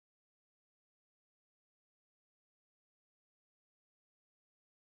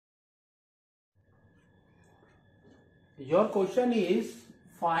Your question is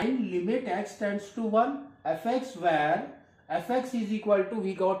find limit x tends to 1 fx where fx is equal to,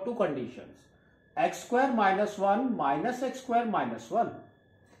 we got two conditions, x square minus 1 minus x square minus 1.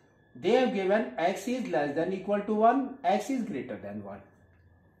 They have given x is less than equal to 1, x is greater than 1.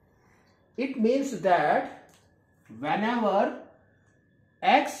 It means that whenever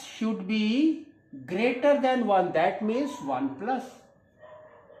x should be greater than 1, that means 1 plus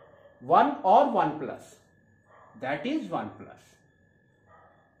 1 or 1 plus, that is 1 plus.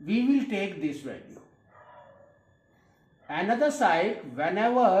 We will take this value. Another side,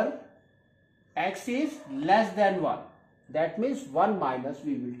 whenever x is less than 1, that means 1 minus,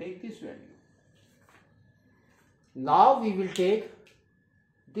 we will take this value. Now we will take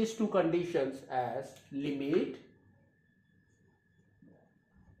these two conditions as limit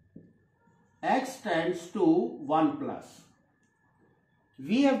x tends to 1 plus.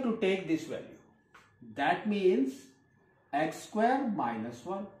 We have to take this value. That means x square minus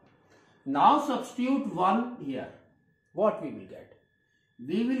 1. Now substitute 1 here. What we will get?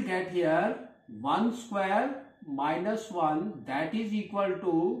 We will get here 1 square minus 1, that is equal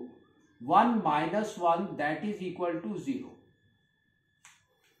to 1 minus 1, that is equal to 0.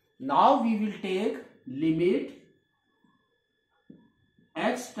 Now we will take limit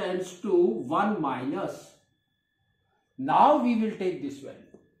x tends to 1 minus. Now we will take this value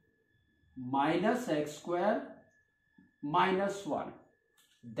minus x square minus 1,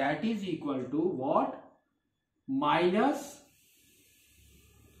 that is equal to what? Minus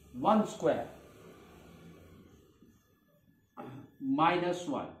 1 square minus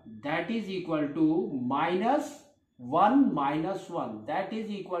 1, that is equal to minus 1 minus 1, that is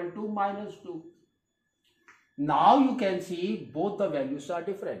equal to minus 2. Now you can see both the values are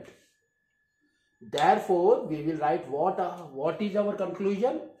different. Therefore, we will write what is our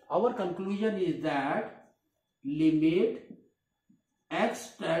conclusion? Our conclusion is that limit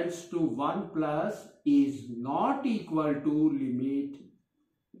x tends to 1 plus is not equal to limit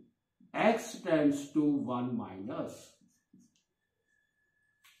x tends to 1 minus.